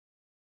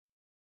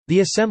The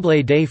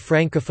Assemblée des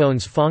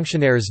francophones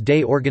fonctionnaires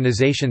des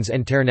organisations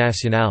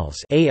internationales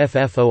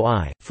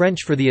 (AFFOI),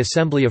 French for the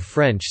Assembly of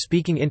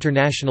French-speaking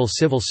international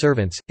civil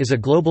servants, is a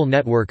global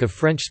network of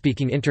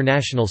French-speaking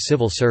international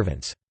civil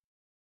servants.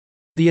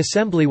 The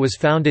Assembly was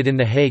founded in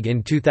The Hague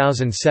in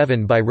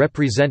 2007 by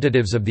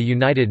representatives of the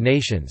United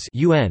Nations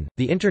 (UN),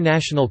 the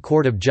International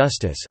Court of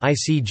Justice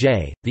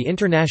 (ICJ), the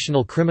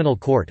International Criminal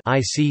Court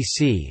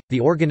 (ICC), the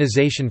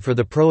Organization for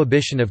the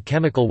Prohibition of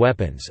Chemical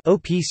Weapons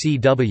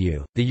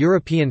 (OPCW), the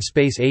European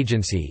Space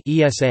Agency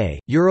 (ESA),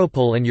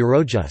 Europol and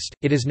Eurojust.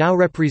 It is now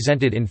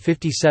represented in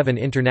 57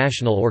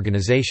 international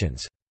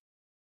organizations.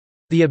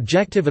 The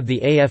objective of the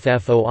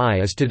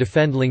AFFOI is to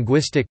defend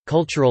linguistic,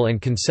 cultural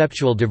and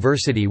conceptual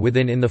diversity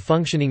within the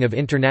functioning of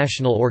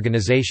international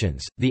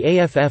organizations. The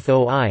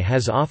AFFOI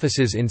has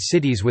offices in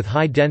cities with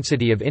high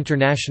density of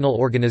international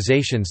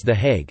organizations: The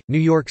Hague, New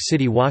York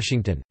City,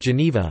 Washington,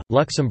 Geneva,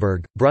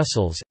 Luxembourg,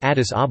 Brussels,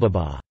 Addis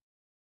Ababa.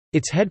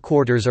 Its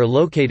headquarters are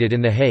located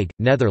in The Hague,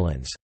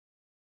 Netherlands.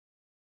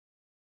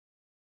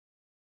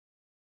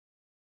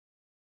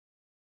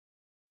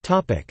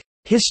 Topic: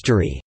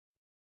 History.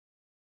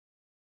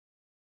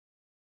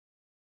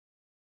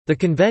 The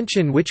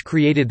convention which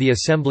created the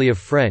Assembly of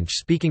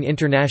French-speaking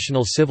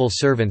international civil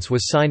servants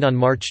was signed on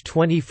March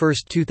 21,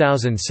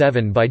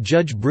 2007 by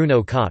Judge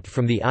Bruno Cotte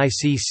from the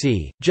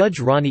ICC, Judge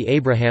Ronnie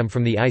Abraham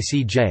from the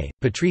ICJ,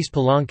 Patrice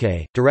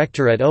Palanque,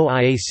 Director at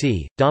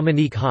OIAC,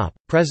 Dominique Hopp,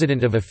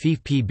 President of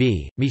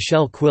AFIF-PB,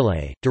 Michel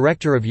Quillet,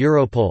 Director of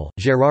Europol,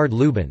 Gérard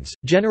Lubens,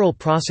 General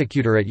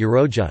Prosecutor at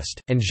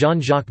Eurojust, and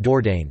Jean-Jacques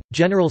Dordain,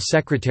 General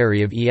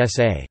Secretary of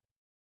ESA.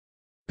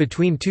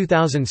 Between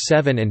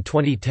 2007 and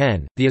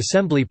 2010, the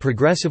Assembly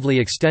progressively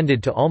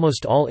extended to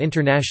almost all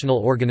international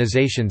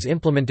organizations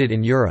implemented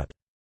in Europe.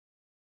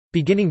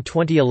 Beginning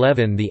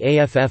 2011, the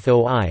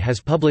AFFOI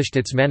has published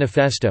its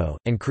manifesto,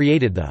 and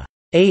created the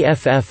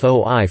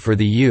AFFOI for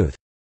the Youth,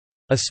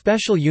 a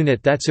special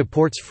unit that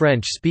supports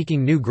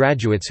French-speaking new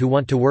graduates who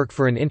want to work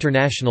for an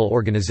international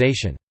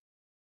organization.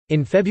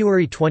 In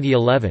February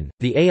 2011,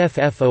 the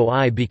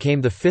AFFOI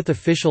became the fifth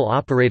official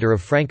operator of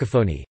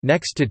francophonie,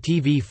 next to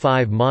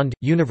TV5 Monde,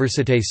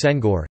 Université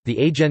Senghor, the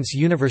Agence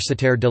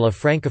Universitaire de la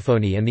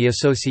Francophonie and the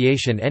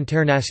Association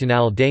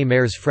Internationale des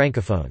Maires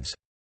Francophones.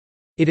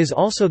 It is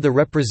also the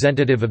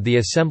representative of the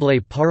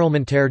Assemblée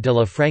parlementaire de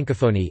la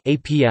Francophonie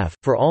 (APF)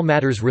 for all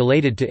matters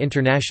related to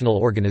international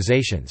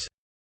organizations.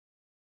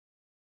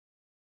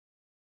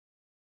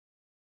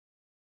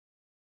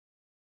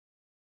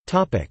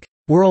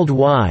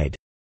 Worldwide.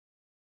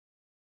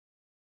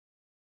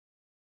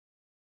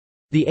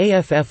 The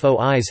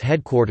AFFOI's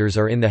headquarters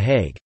are in The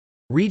Hague.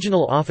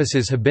 Regional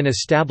offices have been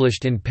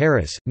established in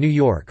Paris, New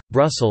York,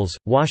 Brussels,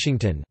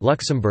 Washington,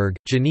 Luxembourg,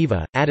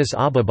 Geneva, Addis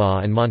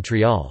Ababa and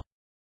Montreal.